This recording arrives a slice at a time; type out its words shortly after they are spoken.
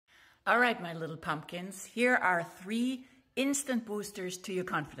All right, my little pumpkins, here are 3 instant boosters to your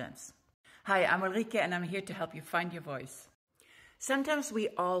confidence. Hi, I'm Ulrike and I'm here to help you find your voice. Sometimes we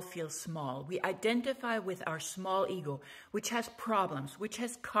all feel small. We identify with our small ego, which has problems, which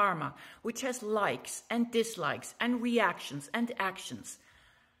has karma, which has likes and dislikes and reactions and actions.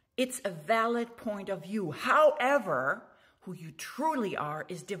 It's a valid point of view. However, who you truly are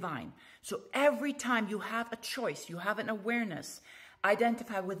is divine. So every time you have a choice, you have an awareness,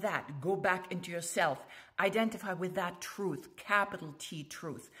 identify with that. Go back into yourself. Identify with that truth, capital T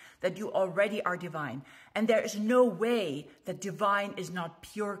truth, that you already are divine. And there is no way that divine is not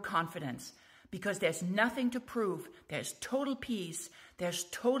pure confidence, because there's nothing to prove. There's total peace. There's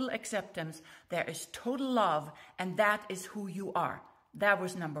total acceptance. There is total love. And that is who you are. That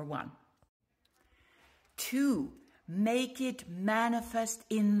was number 1. 2, make it manifest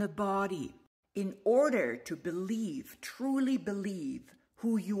in the body. In order to believe, truly believe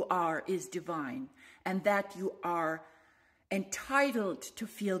who you are is divine and that you are entitled to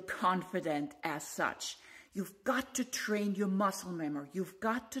feel confident as such, you've got to train your muscle memory. You've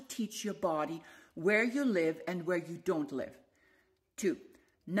got to teach your body where you live and where you don't live. 2.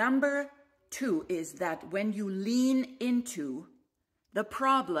 Number 2 is that when you lean into the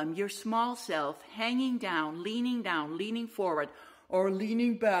problem, your small self hanging down, leaning forward, or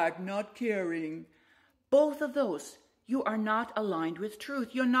leaning back, not caring, both of those, you are not aligned with truth.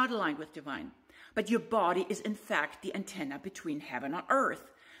 You're not aligned with divine. But your body is in fact the antenna between heaven and earth.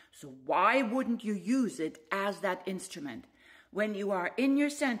 So why wouldn't you use it as that instrument? When you are in your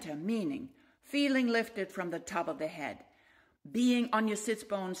center, meaning feeling lifted from the top of the head, being on your sits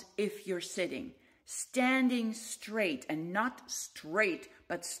bones if you're sitting, standing straight and not straight,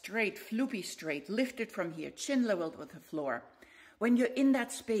 but straight, floopy straight, lifted from here, chin level with the floor. When you're in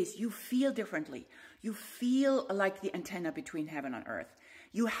that space, you feel differently. You feel like the antenna between heaven and earth.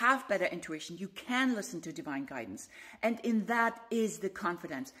 You have better intuition. You can listen to divine guidance. And in that is the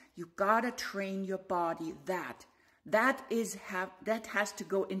confidence. You gotta train your body that. That has to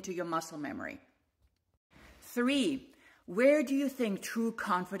go into your muscle memory. 3. Where do you think true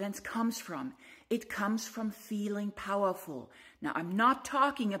confidence comes from? It comes from feeling powerful. Now, I'm not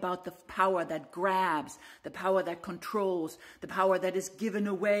talking about the power that grabs, the power that controls, the power that is given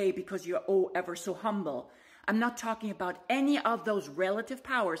away because you're ever so humble. I'm not talking about any of those relative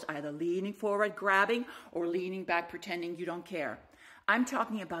powers, either leaning forward, grabbing, or leaning back, pretending you don't care. I'm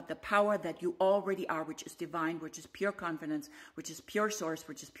talking about the power that you already are, which is divine, which is pure confidence, which is pure source,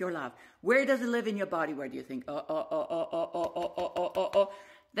 which is pure love. Where does it live in your body? Where do you think?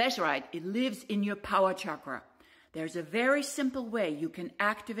 That's right. It lives in your power chakra. There's a very simple way you can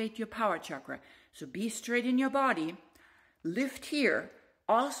activate your power chakra. So be straight in your body. Lift here.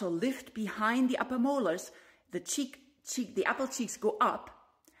 Also lift behind the upper molars. The upper cheeks go up.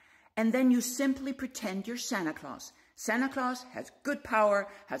 And then you simply pretend you're Santa Claus. Santa Claus has good power,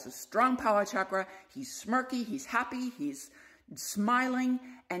 has a strong power chakra. He's smirky, he's happy, he's smiling,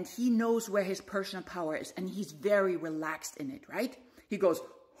 and he knows where his personal power is. And he's very relaxed in it, right? He goes,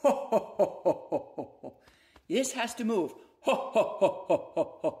 ho, ho, ho, ho, ho, ho, ho. This has to move. Ho, ho, ho, ho,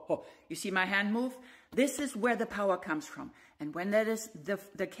 ho, ho, ho. You see my hand move? This is where the power comes from. And when that is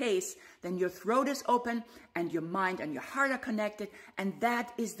the case, then your throat is open and your mind and your heart are connected. And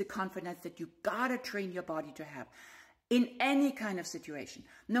that is the confidence that you gotta train your body to have. In any kind of situation,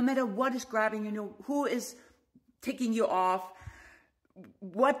 no matter what is grabbing you, who is ticking you off,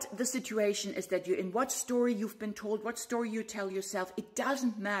 what the situation is that you're in, what story you've been told, what story you tell yourself, it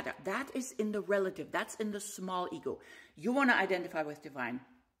doesn't matter. That is in the relative, that's in the small ego. You want to identify with divine.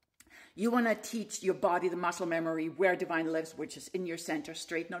 You want to teach your body the muscle memory where divine lives, which is in your center,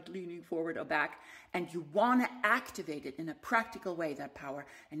 straight, not leaning forward or back. And you want to activate it in a practical way, that power.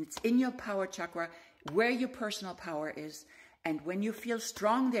 And it's in your power chakra where your personal power is. And when you feel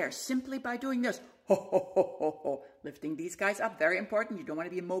strong there, simply by doing this, ho, ho, ho, ho, ho, lifting these guys up, very important. You don't want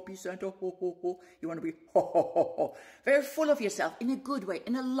to be a mopey center, ho, ho, ho. You want to be ho, ho, ho, ho. Very full of yourself in a good way,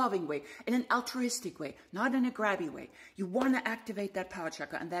 in a loving way, in an altruistic way, not in a grabby way. You want to activate that power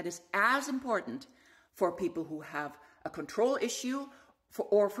chakra, and that is as important for people who have a control issue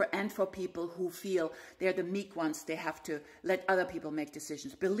and for people who feel they're the meek ones. They have to let other people make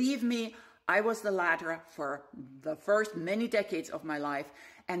decisions. Believe me, I was the latter for the first many decades of my life,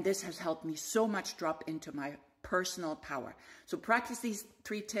 and this has helped me so much drop into my personal power. So practice these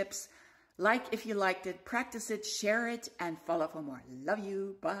 3 tips. Like if you liked it, practice it, share it, and follow for more. Love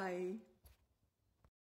you. Bye.